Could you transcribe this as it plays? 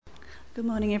Good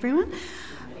morning, everyone.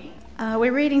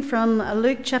 We're reading from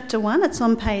Luke chapter 1. It's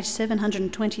on page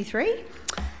 723,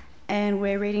 and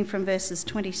we're reading from verses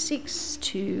 26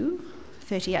 to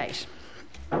 38.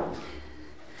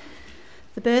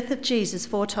 The birth of Jesus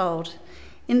foretold.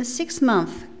 In the 6th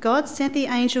month, God sent the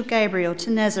angel Gabriel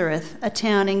to Nazareth, a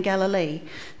town in Galilee,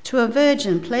 to a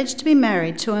virgin pledged to be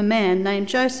married to a man named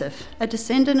Joseph, a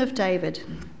descendant of David.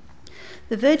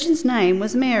 The virgin's name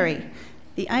was Mary.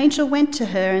 The angel went to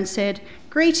her and said,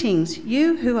 "Greetings,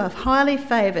 you who are highly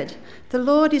favoured. The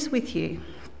Lord is with you."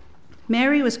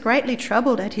 Mary was greatly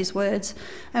troubled at his words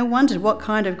and wondered what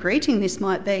kind of greeting this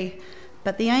might be.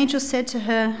 But the angel said to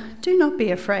her, "Do not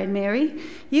be afraid, Mary.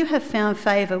 You have found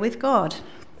favour with God.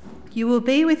 You will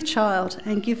be with child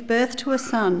and give birth to a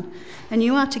son, and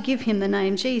you are to give him the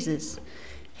name Jesus.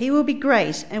 He will be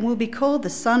great and will be called the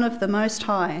Son of the Most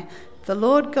High. The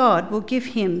Lord God will give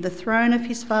him the throne of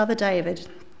his father David,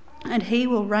 and he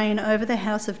will reign over the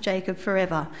house of Jacob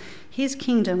forever. His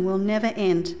kingdom will never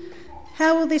end."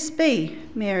 "How will this be?"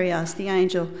 Mary asked the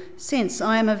angel, "since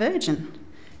I am a virgin?"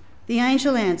 The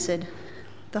angel answered,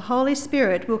 "The Holy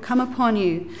Spirit will come upon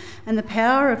you, and the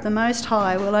power of the Most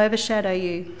High will overshadow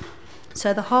you.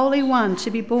 So the Holy One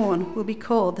to be born will be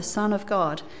called the Son of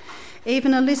God.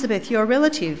 Even Elizabeth, your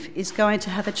relative, is going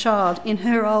to have a child in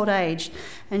her old age,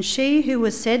 and she who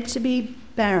was said to be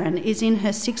barren is in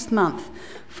her 6th month,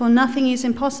 for nothing is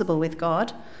impossible with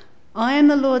God." "I am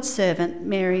the Lord's servant,"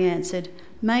 Mary answered.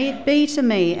 "May it be to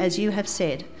me as you have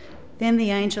said." Then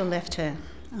the angel left her.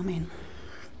 Amen.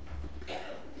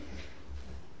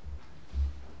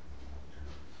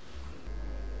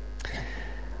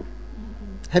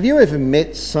 Have you ever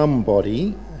met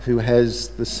somebody who has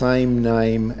the same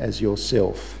name as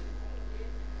yourself?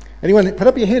 Anyone, put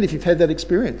up your hand if you've had that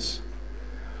experience.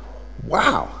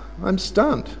 Wow, I'm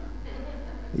stunned.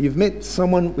 You've met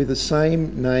someone with the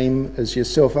same name as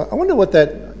yourself. I wonder what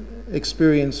that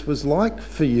experience was like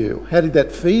for you. How did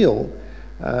that feel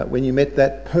when you met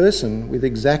that person with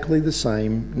exactly the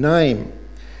same name?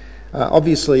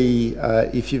 Obviously,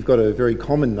 if you've got a very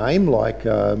common name like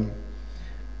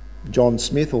John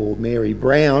Smith or Mary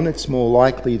Brown, it's more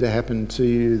likely to happen to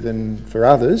you than for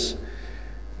others.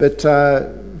 But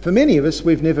for many of us,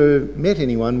 we've never met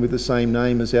anyone with the same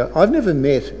name as I've never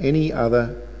met any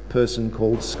other person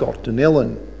called Scott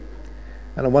Donnellan.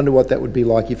 And I wonder what that would be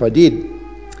like if I did.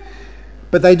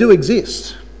 But they do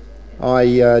exist. I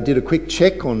did a quick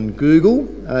check on Google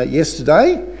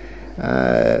yesterday,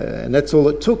 and that's all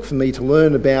it took for me to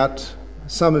learn about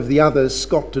some of the other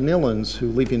Scott Donnellans who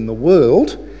live in the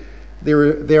world.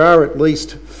 There are at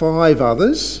least 5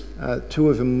 others. Two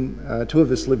of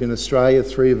us live in Australia.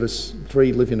 3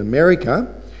 live in America.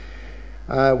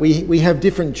 We have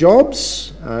different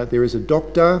jobs. There is a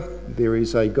doctor. There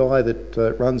is a guy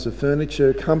that runs a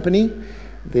furniture company.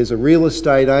 There's a real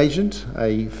estate agent,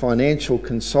 a financial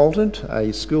consultant,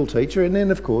 a school teacher, and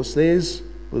then of course there's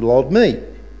little old me.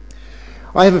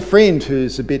 I have a friend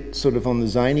who's a bit sort of on the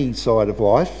zany side of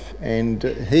life, and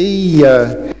he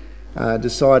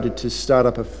decided to start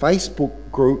up a Facebook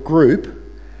group,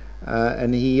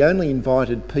 and he only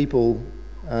invited people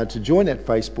to join that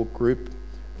Facebook group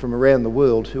from around the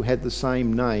world who had the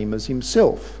same name as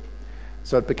himself.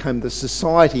 So it became the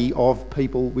Society of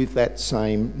People with that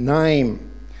same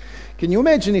name. Can you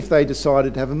imagine if they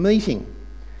decided to have a meeting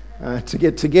to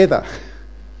get together?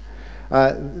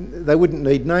 They wouldn't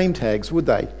need name tags, would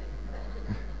they?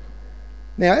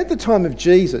 Now, at the time of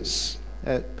Jesus,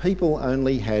 people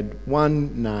only had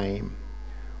one name,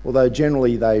 although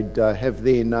generally they'd have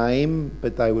their name,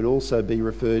 but they would also be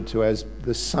referred to as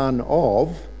the son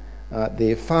of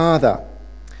their father.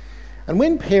 And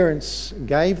when parents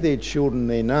gave their children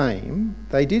their name,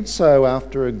 they did so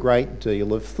after a great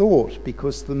deal of thought,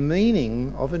 because the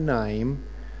meaning of a name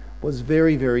was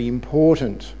very, very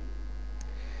important.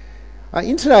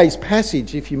 In today's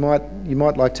passage, if you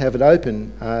might like to have it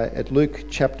open, at Luke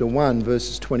chapter 1,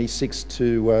 verses 26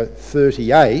 to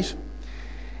 38.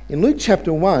 In Luke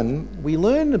chapter 1, we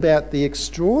learn about the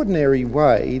extraordinary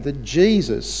way that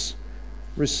Jesus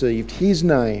received his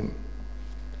name.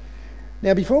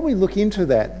 Now, before we look into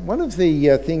that, one of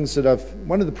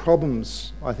the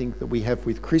problems I think that we have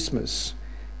with Christmas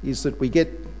is that we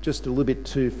get just a little bit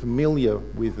too familiar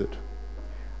with it.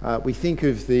 We think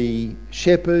of the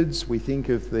shepherds, we think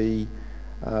of the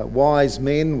wise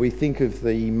men, we think of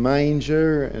the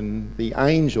manger and the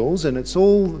angels, and it's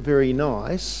all very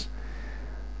nice,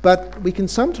 but we can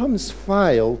sometimes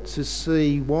fail to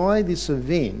see why this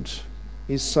event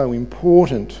is so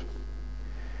important.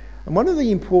 And one of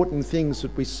the important things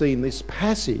that we see in this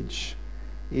passage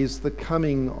is the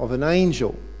coming of an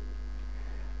angel.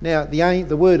 Now,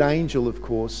 the word angel, of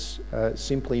course,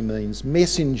 simply means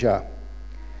messenger.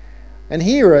 And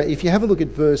here, if you have a look at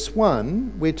verse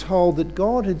 1, we're told that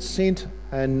God had sent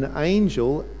an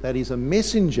angel, that is a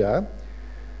messenger,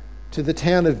 to the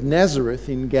town of Nazareth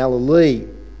in Galilee.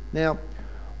 Now,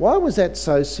 why was that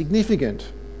so significant?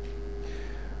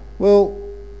 Well,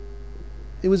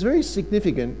 it was very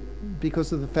significant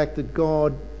because of the fact that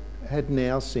God had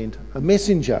now sent a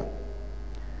messenger.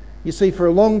 You see, for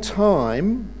a long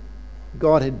time,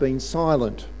 God had been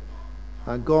silent.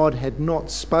 God had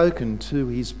not spoken to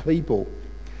his people.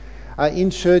 In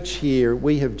church here,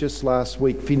 we have just last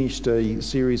week finished a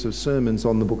series of sermons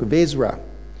on the book of Ezra.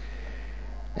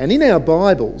 And in our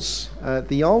Bibles,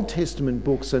 the Old Testament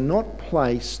books are not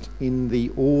placed in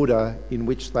the order in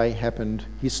which they happened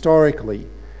historically.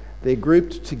 They're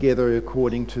grouped together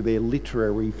according to their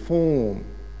literary form.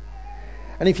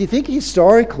 And if you think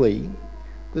historically,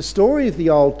 the story of the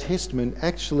Old Testament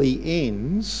actually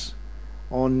ends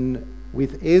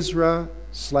with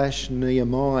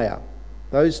Ezra/Nehemiah.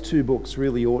 Those two books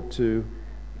really ought to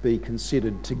be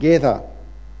considered together.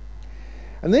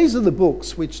 And these are the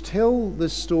books which tell the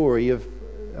story of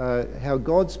how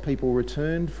God's people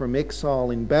returned from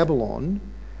exile in Babylon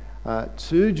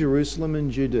to Jerusalem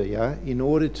and Judea in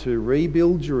order to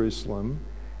rebuild Jerusalem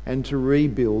and to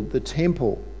rebuild the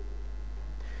temple.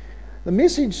 The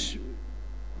message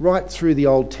right through the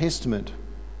Old Testament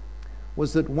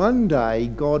was that one day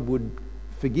God would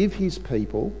forgive his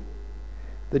people,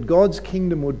 that God's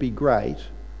kingdom would be great,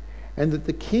 and that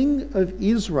the king of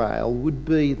Israel would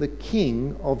be the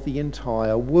king of the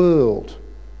entire world.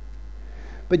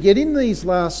 But yet in these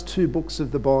last two books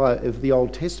of the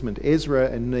Old Testament, Ezra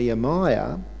and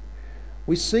Nehemiah,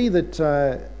 we see that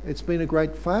it's been a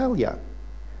great failure.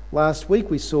 Last week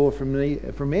we saw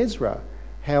from Ezra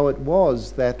how it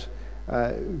was that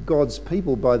God's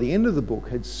people by the end of the book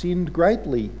had sinned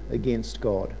greatly against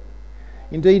God.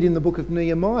 Indeed, in the book of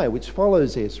Nehemiah, which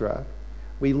follows Ezra,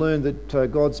 we learn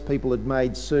that God's people had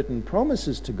made certain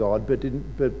promises to God,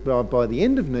 but by the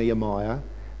end of Nehemiah,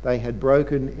 they had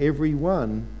broken every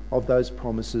one of those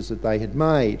promises that they had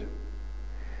made.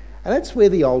 And that's where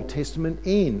the Old Testament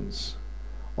ends,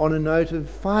 on a note of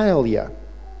failure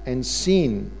and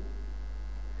sin.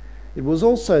 It was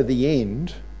also the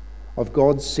end of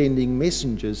God sending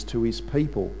messengers to his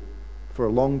people for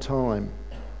a long time.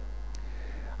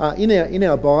 In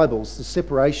our Bibles, the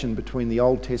separation between the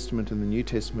Old Testament and the New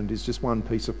Testament is just one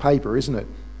piece of paper, isn't it?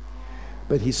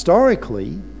 But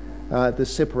historically, the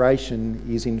separation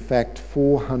is in fact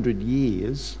 400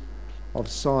 years of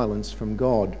silence from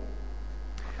God.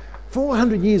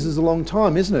 400 years is a long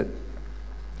time, isn't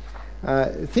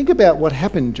it? Think about what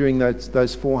happened during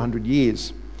those 400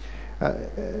 years.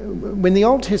 When the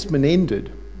Old Testament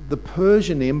ended, the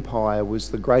Persian Empire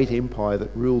was the great empire that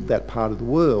ruled that part of the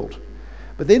world.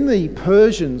 But then the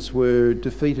Persians were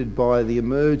defeated by the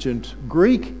emergent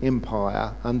Greek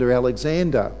Empire under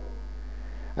Alexander.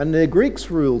 And the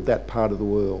Greeks ruled that part of the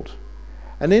world.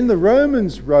 And then the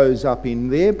Romans rose up in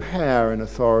their power and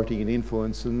authority and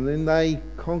influence, and then they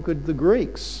conquered the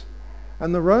Greeks.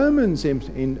 And the Romans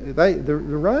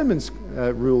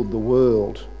ruled the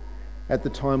world at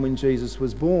the time when Jesus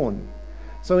was born.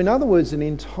 So in other words, an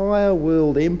entire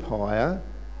world empire,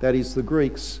 that is the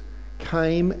Greeks,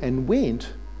 came and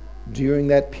went during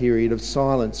that period of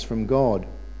silence from God.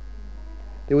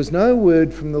 There was no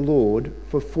word from the Lord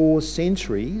for 4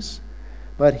 centuries,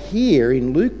 but here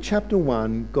in Luke chapter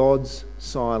 1, God's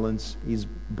silence is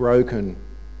broken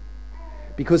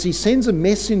because he sends a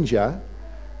messenger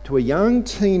to a young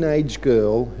teenage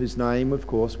girl whose name, of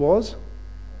course, was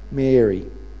Mary.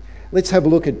 Let's have a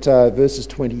look at verses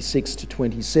 26 to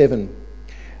 27,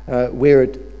 where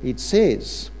it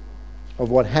says of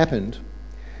what happened,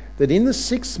 that in the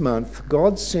 6th month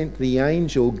God sent the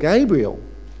angel Gabriel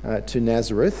to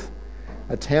Nazareth,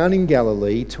 a town in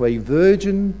Galilee, to a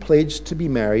virgin pledged to be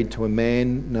married to a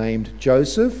man named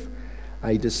Joseph,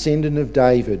 a descendant of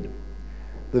David.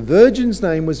 The virgin's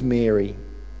name was Mary,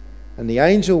 and the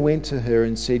angel went to her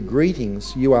and said,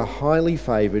 "Greetings, you are highly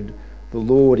favoured, the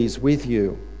Lord is with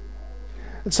you."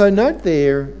 And so note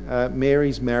there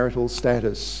Mary's marital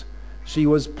status. She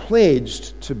was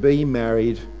pledged to be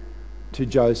married to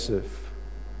Joseph.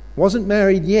 Wasn't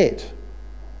married yet,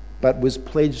 but was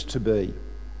pledged to be.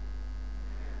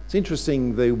 It's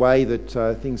interesting the way that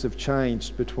things have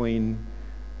changed between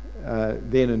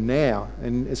then and now,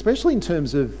 and especially in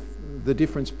terms of the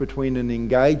difference between an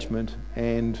engagement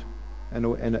and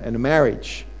a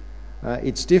marriage.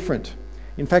 It's different.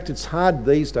 In fact, it's hard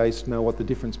these days to know what the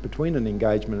difference between an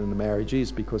engagement and a marriage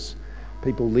is because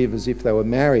people live as if they were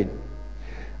married.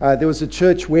 There was a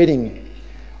church wedding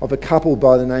of a couple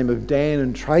by the name of Dan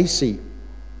and Tracy.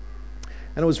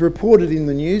 And it was reported in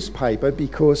the newspaper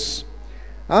because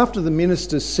after the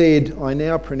minister said, "I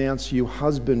now pronounce you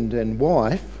husband and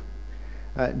wife,"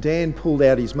 Dan pulled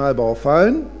out his mobile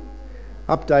phone,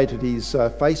 updated his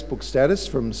Facebook status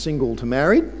from single to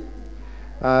married,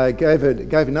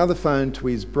 gave another phone to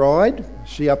his bride.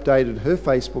 She updated her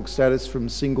Facebook status from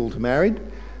single to married.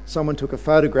 Someone took a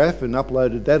photograph and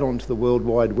uploaded that onto the World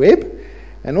Wide Web.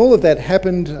 And all of that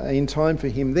happened in time for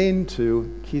him then to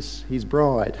kiss his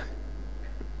bride.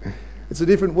 It's a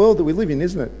different world that we live in,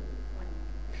 isn't it?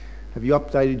 Have you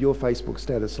updated your Facebook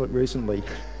status recently?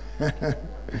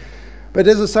 But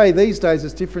as I say, these days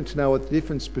it's different to know what the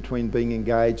difference between being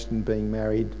engaged and being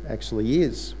married actually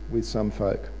is with some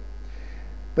folk.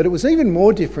 But it was even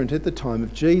more different at the time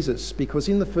of Jesus, because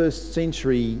in the first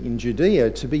century in Judea,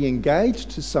 to be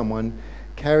engaged to someone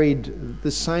carried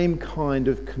the same kind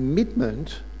of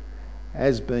commitment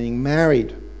as being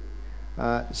married,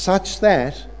 such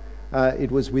that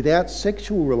it was without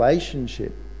sexual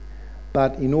relationship.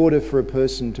 But in order for a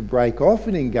person to break off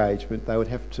an engagement, they would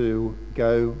have to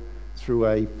go through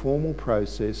a formal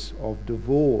process of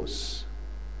divorce.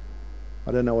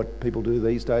 I don't know what people do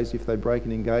these days if they break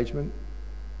an engagement.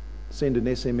 Send an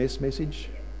SMS message,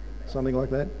 something like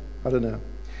that. I don't know.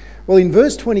 Well, in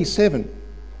verse 27,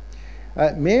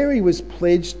 Mary was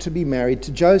pledged to be married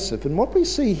to Joseph. And what we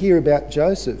see here about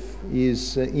Joseph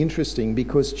is interesting,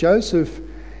 because Joseph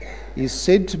is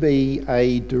said to be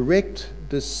a direct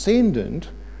descendant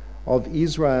of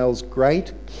Israel's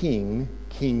great king,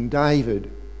 King David.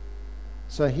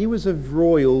 So he was of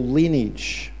royal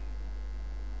lineage.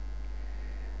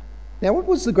 Now, what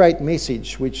was the great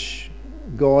message which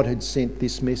God had sent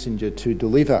this messenger to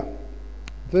deliver?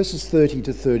 Verses 30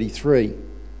 to 33.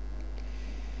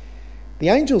 The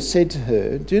angel said to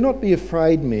her, "Do not be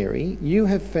afraid, Mary. You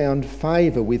have found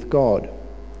favour with God.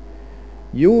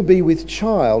 You will be with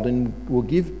child and will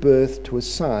give birth to a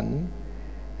son,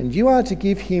 and you are to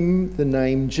give him the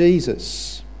name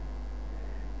Jesus.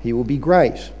 He will be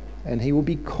great, and he will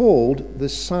be called the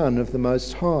Son of the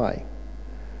Most High.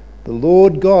 The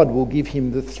Lord God will give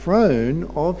him the throne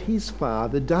of his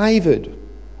father David,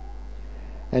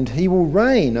 and he will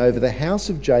reign over the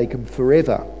house of Jacob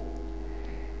forever.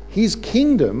 His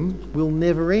kingdom will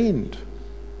never end."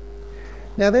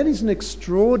 Now that is an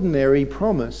extraordinary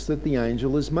promise that the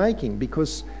angel is making,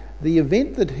 because the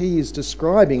event that he is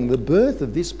describing, the birth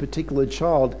of this particular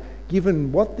child,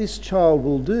 given what this child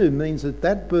will do, means that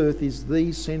that birth is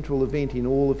the central event in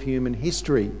all of human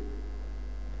history.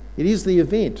 It is the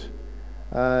event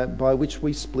by which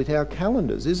we split our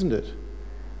calendars, isn't it?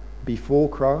 Before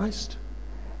Christ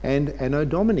and Anno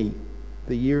Domini,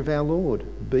 the year of our Lord,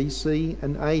 BC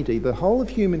and AD. The whole of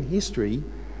human history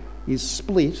is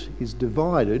split, is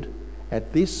divided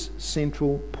at this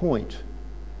central point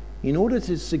in order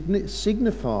to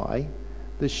signify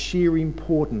the sheer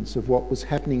importance of what was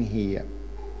happening here.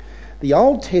 The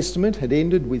Old Testament had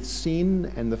ended with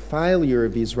sin and the failure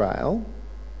of Israel.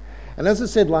 And as I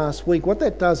said last week, what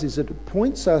that does is it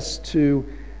points us to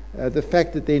the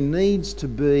fact that there needs to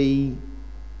be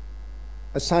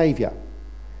a saviour.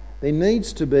 There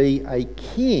needs to be a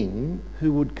king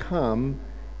who would come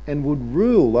and would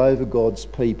rule over God's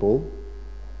people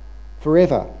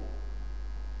forever.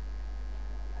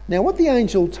 Now, what the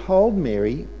angel told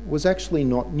Mary was actually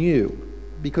not new,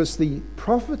 because the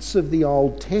prophets of the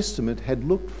Old Testament had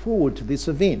looked forward to this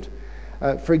event.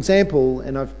 For example,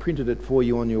 and I've printed it for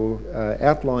you on your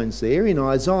outlines there, in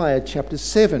Isaiah chapter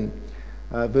 7,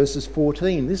 verses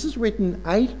 14. This is written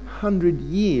 800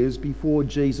 years before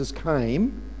Jesus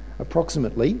came,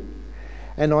 approximately.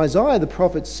 And Isaiah the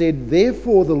prophet said,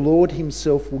 "Therefore the Lord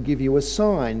himself will give you a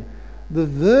sign. The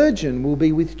virgin will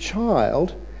be with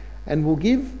child and will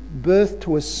give birth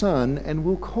to a son and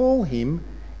will call him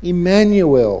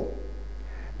Emmanuel."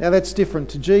 Now that's different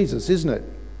to Jesus, isn't it?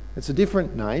 It's a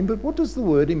different name, but what does the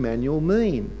word Emmanuel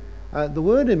mean? The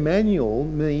word Emmanuel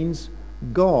means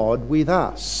God with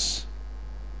us.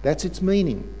 That's its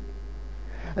meaning.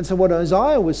 And so what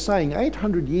Isaiah was saying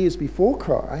 800 years before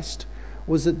Christ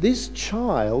was that this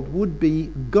child would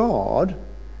be God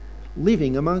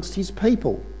living amongst his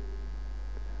people.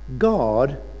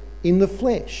 God in the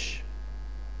flesh.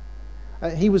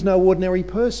 He was no ordinary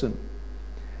person.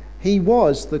 He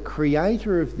was the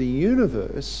creator of the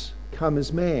universe come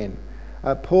as man.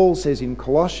 Paul says in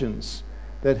Colossians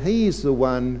that he is the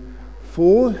one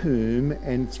for whom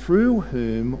and through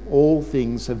whom all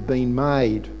things have been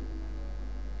made.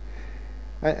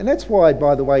 And that's why,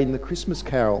 by the way, in the Christmas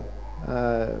carol,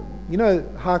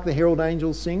 Hark the Herald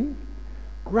Angels Sing?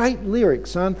 Great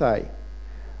lyrics, aren't they?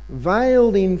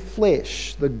 veiled in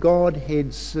flesh, the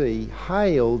Godhead see,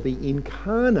 hail the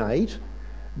incarnate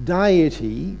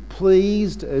deity,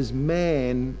 pleased as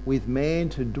man with man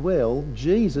to dwell,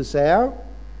 Jesus our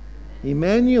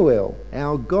Emmanuel,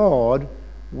 our God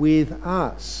with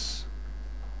us.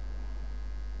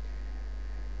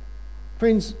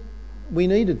 Friends, we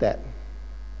needed that.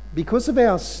 Because of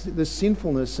the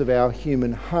sinfulness of our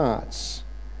human hearts,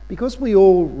 because we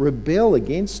all rebel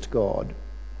against God,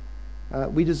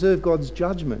 we deserve God's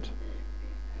judgment.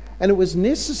 And it was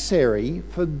necessary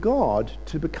for God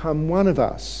to become one of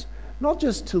us, not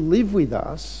just to live with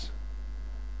us,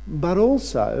 but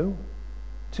also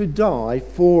to die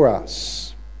for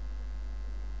us.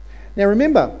 Now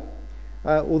remember,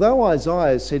 although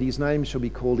Isaiah said his name shall be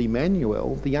called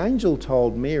Emmanuel, the angel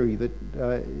told Mary that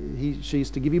she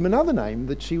is to give him another name,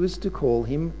 that she was to call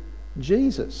him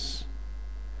Jesus.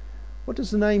 What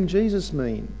does the name Jesus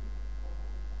mean?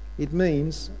 It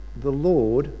means the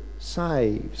Lord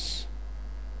saves.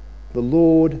 The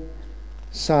Lord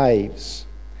saves.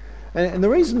 And the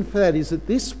reason for that is that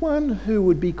this one who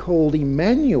would be called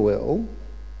Emmanuel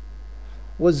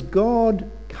was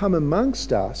God come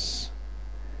amongst us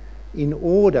in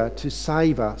order to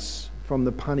save us from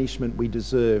the punishment we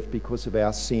deserve because of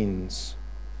our sins.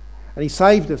 And he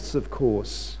saved us, of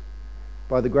course,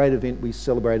 by the great event we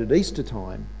celebrate at Easter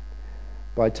time,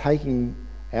 by taking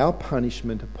our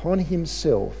punishment upon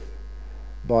himself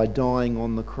by dying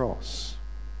on the cross.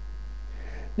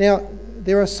 Now,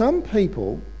 there are some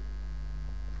people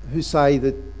who say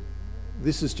that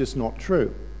this is just not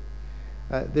true.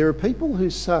 There are people who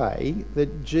say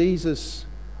that Jesus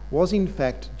was in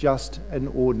fact just an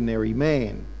ordinary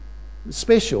man.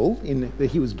 Special in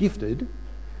that he was gifted,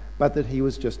 but that he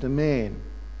was just a man.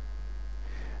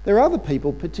 There are other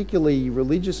people, particularly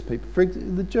religious people, for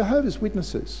the Jehovah's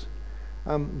Witnesses.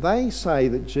 They say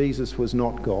that Jesus was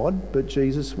not God, but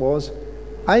Jesus was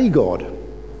a God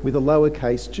with a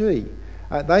lowercase g.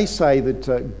 They say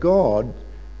that God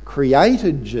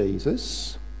created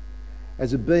Jesus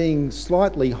as a being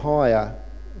slightly higher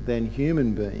than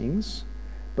human beings,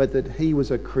 but that he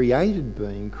was a created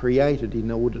being, created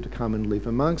in order to come and live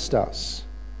amongst us.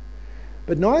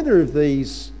 But neither of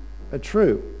these are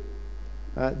true.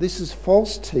 This is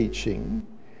false teaching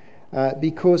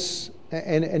because,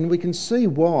 and we can see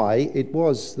why it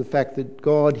was the fact that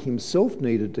God himself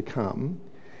needed to come,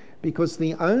 because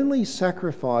the only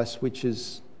sacrifice which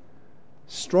is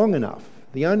strong enough,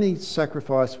 the only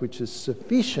sacrifice which is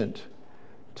sufficient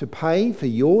to pay for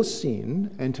your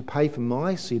sin and to pay for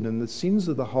my sin and the sins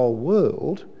of the whole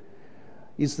world,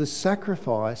 is the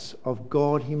sacrifice of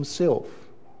God himself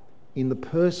in the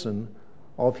person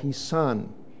of his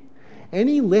Son.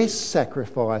 Any less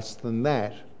sacrifice than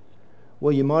that,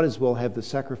 well, you might as well have the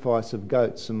sacrifice of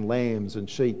goats and lambs and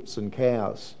sheep and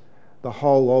cows, the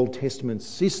whole Old Testament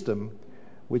system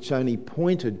which only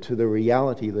pointed to the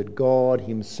reality that God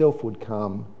himself would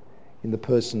come in the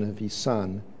person of his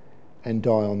Son and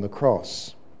die on the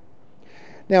cross.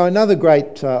 Now, another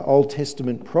great Old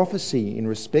Testament prophecy in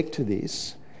respect to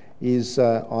this is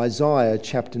Isaiah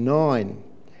chapter 9,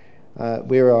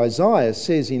 where Isaiah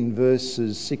says in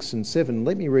verses 6 and 7,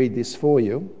 let me read this for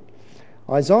you.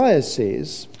 Isaiah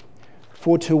says,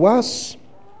 "For to us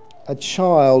a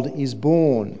child is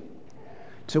born,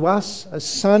 to us a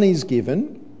son is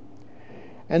given,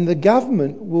 and the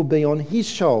government will be on his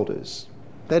shoulders."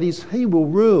 That is, he will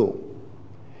rule.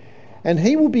 "And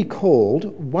he will be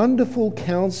called Wonderful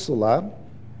Counselor,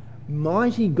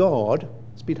 Mighty God,"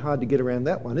 it's a bit hard to get around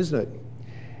that one, isn't it?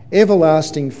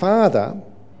 "Everlasting Father,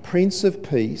 Prince of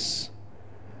Peace.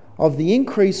 Of the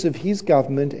increase of his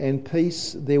government and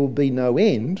peace there will be no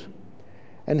end,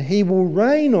 and he will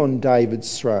reign on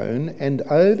David's throne and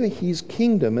over his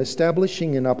kingdom,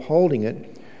 establishing and upholding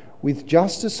it with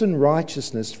justice and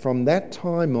righteousness from that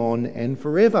time on and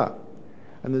forever.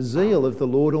 And the zeal of the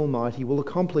Lord Almighty will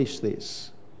accomplish this."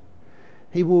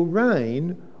 He will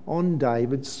reign on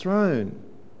David's throne.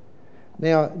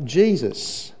 Now,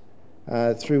 Jesus,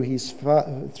 through his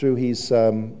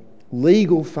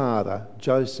legal father,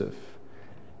 Joseph,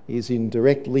 is in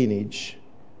direct lineage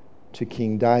to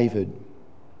King David.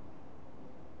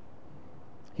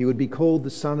 He would be called the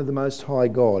Son of the Most High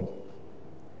God.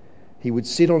 He would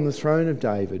sit on the throne of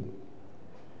David.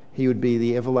 He would be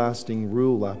the everlasting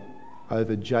ruler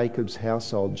over Jacob's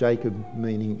household, Jacob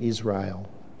meaning Israel.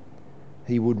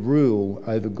 He would rule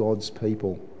over God's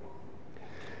people.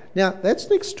 Now, that's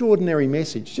an extraordinary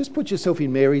message. Just put yourself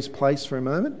in Mary's place for a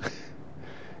moment.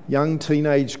 Young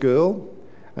teenage girl,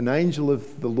 an angel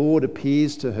of the Lord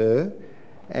appears to her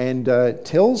and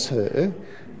tells her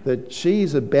that she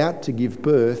is about to give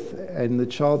birth, and the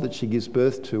child that she gives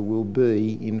birth to will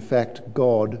be, in fact,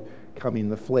 God come in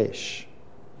the flesh.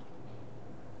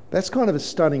 That's kind of a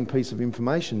stunning piece of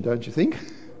information, don't you think?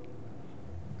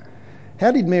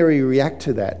 How did Mary react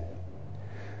to that?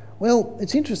 Well,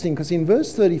 it's interesting because in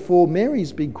verse 34,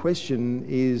 Mary's big question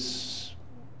is,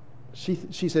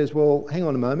 she says, well, hang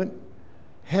on a moment,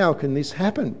 how can this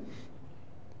happen?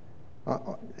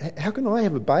 How can I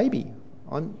have a baby?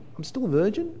 I'm still a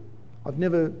virgin. I've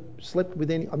never slept with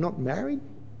any, I'm not married.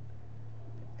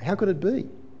 How could it be?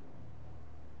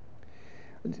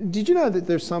 Did you know that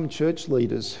there's some church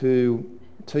leaders who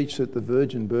teach that the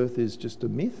virgin birth is just a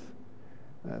myth?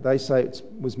 They say it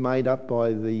was made up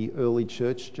by the early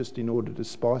church just in order to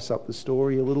spice up the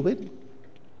story a little bit.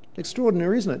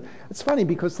 Extraordinary, isn't it? It's funny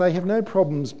because they have no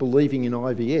problems believing in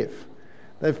IVF.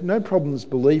 They've no problems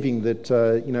believing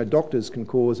that doctors can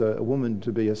cause a woman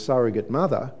to be a surrogate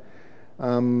mother,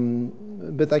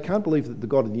 but they can't believe that the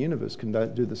God of the universe can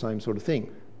do the same sort of thing.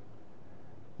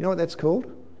 You know what that's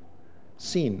called?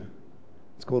 Sin.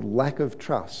 It's called lack of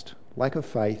trust, lack of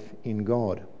faith in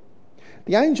God.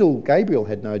 The angel Gabriel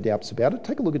had no doubts about it.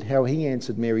 Take a look at how he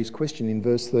answered Mary's question in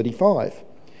verse 35,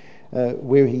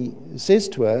 where he says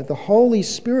to her, "The Holy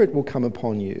Spirit will come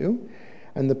upon you,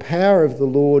 and the power of the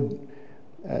Lord,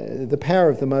 the power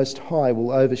of the Most High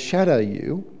will overshadow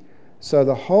you, so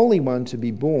the Holy One to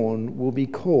be born will be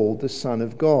called the Son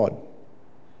of God."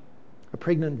 A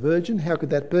pregnant virgin, how could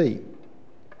that be?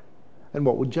 And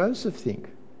what would Joseph think?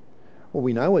 Well,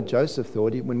 we know what Joseph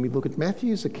thought when we look at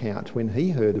Matthew's account. When he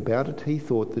heard about it, he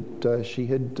thought that she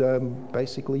had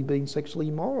basically been sexually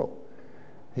immoral.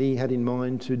 He had in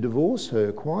mind to divorce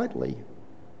her quietly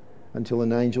until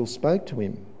an angel spoke to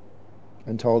him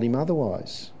and told him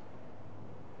otherwise.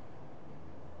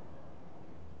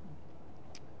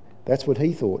 That's what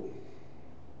he thought.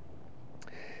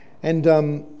 And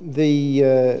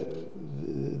the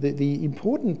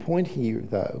important point here,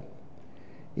 though,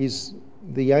 is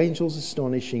the angel's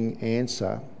astonishing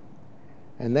answer,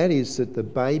 and that is that the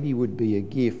baby would be a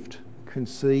gift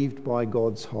conceived by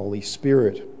God's Holy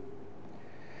Spirit.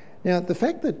 Now, the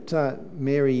fact that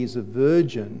Mary is a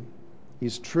virgin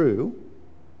is true,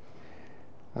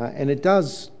 and it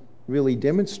does really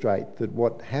demonstrate that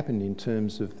what happened in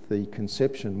terms of the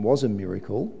conception was a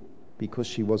miracle because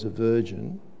she was a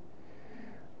virgin,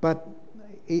 but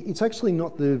it's actually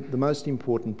not the most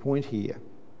important point here.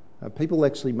 People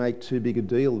actually make too big a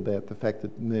deal about the fact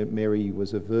that Mary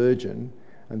was a virgin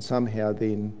and somehow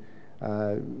then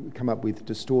come up with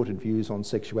distorted views on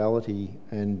sexuality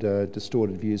and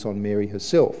distorted views on Mary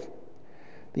herself.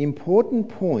 The important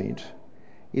point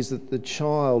is that the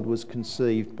child was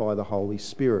conceived by the Holy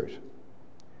Spirit,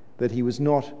 that he was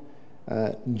not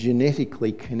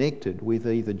genetically connected with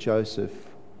either Joseph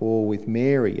or with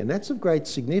Mary. And that's of great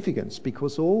significance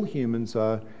because all humans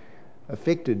are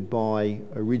affected by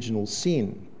original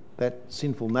sin, that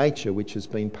sinful nature which has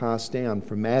been passed down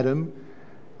from Adam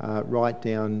right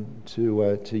down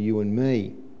to you and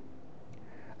me.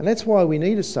 And that's why we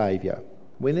need a saviour.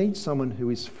 We need someone who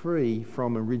is free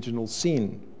from original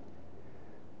sin.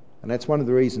 And that's one of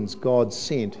the reasons God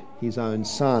sent his own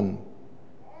Son.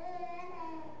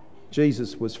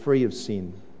 Jesus was free of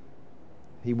sin.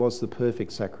 He was the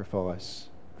perfect sacrifice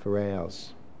for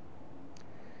ours.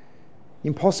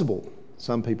 Impossible,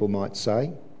 some people might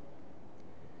say.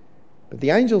 But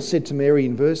the angel said to Mary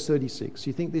in verse 36,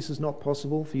 "You think this is not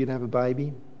possible for you to have a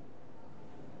baby?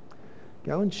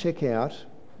 Go and check out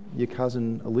your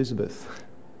cousin Elizabeth,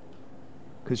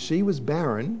 because she was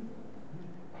barren,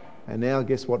 and now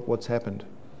guess what's happened?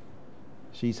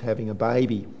 She's having a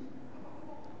baby.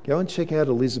 Go and check out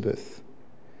Elizabeth,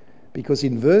 because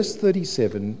in verse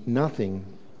 37, nothing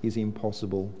is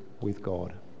impossible with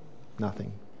God.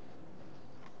 Nothing."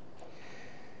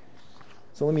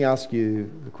 So let me ask you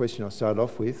the question I started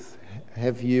off with.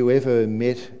 Have you ever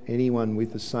met anyone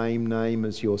with the same name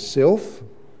as yourself? It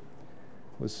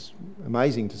was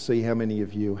amazing to see how many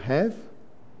of you have.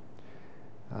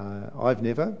 I've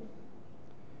never.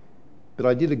 But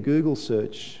I did a Google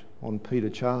search on Peter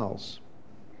Charles.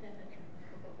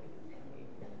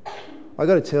 I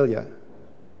got to tell you,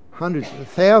 hundreds,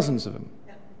 thousands of them.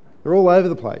 They're all over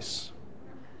the place.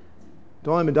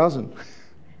 Dime a dozen.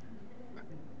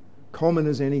 Common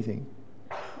as anything.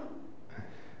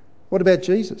 What about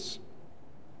Jesus?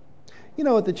 You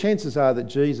know what, the chances are that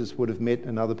Jesus would have met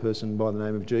another person by the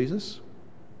name of Jesus.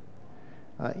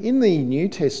 In the New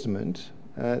Testament,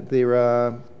 there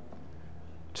are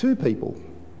two people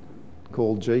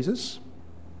called Jesus.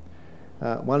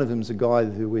 One of them is a guy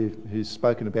who's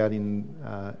spoken about in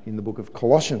the book of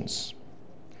Colossians.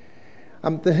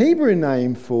 The Hebrew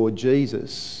name for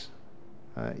Jesus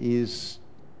is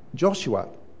Joshua,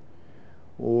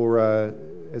 or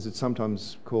as it's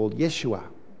sometimes called, Yeshua.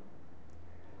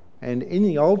 And in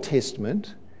the Old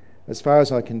Testament, as far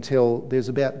as I can tell, there's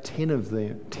about 10 of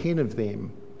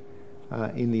them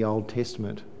in the Old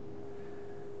Testament.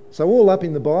 So all up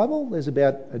in the Bible, there's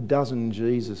about a dozen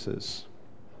Jesuses.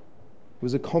 It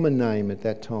was a common name at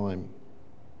that time.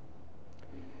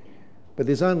 But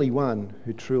there's only one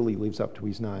who truly lives up to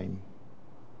his name.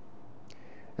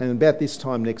 And about this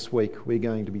time next week, we're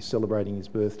going to be celebrating his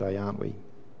birthday, aren't we?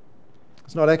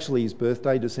 It's not actually his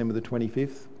birthday, December the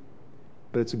 25th,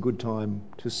 but it's a good time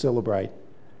to celebrate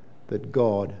that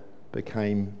God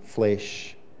became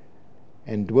flesh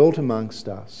and dwelt amongst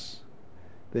us,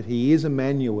 that he is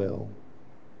Emmanuel,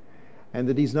 and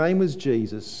that his name was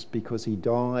Jesus because he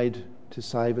died to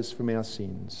save us from our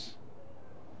sins.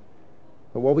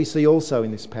 But what we see also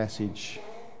in this passage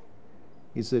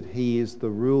is that he is the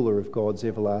ruler of God's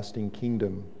everlasting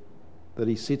kingdom, that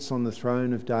he sits on the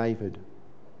throne of David.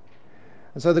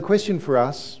 And so the question for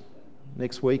us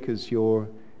next week, as you're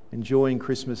enjoying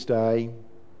Christmas Day,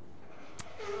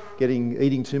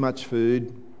 eating too much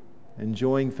food,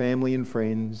 enjoying family and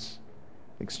friends,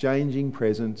 exchanging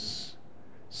presents,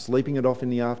 sleeping it off in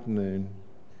the afternoon,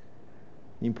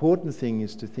 the important thing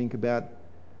is to think about,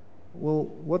 well,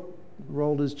 what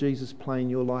role does Jesus play in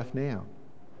your life now?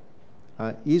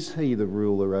 Is he the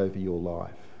ruler over your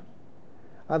life?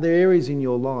 Are there areas in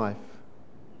your life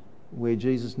where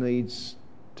Jesus needs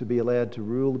to be allowed to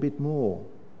rule a bit more?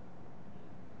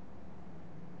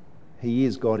 He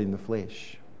is God in the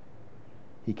flesh.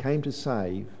 He came to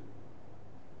save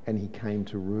and he came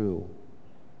to rule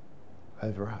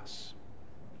over us.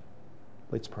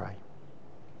 Let's pray.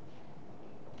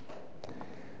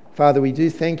 Father, we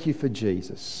do thank you for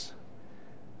Jesus.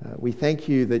 We thank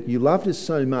you that you loved us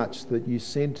so much that you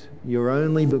sent your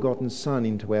only begotten Son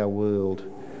into our world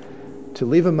to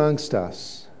live amongst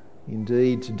us,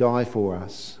 indeed to die for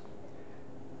us.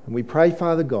 And we pray,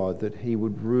 Father God, that he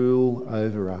would rule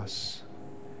over us,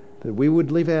 that we would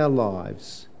live our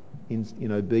lives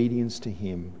in obedience to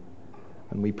him.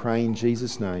 And we pray in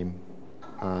Jesus' name.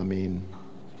 Amen.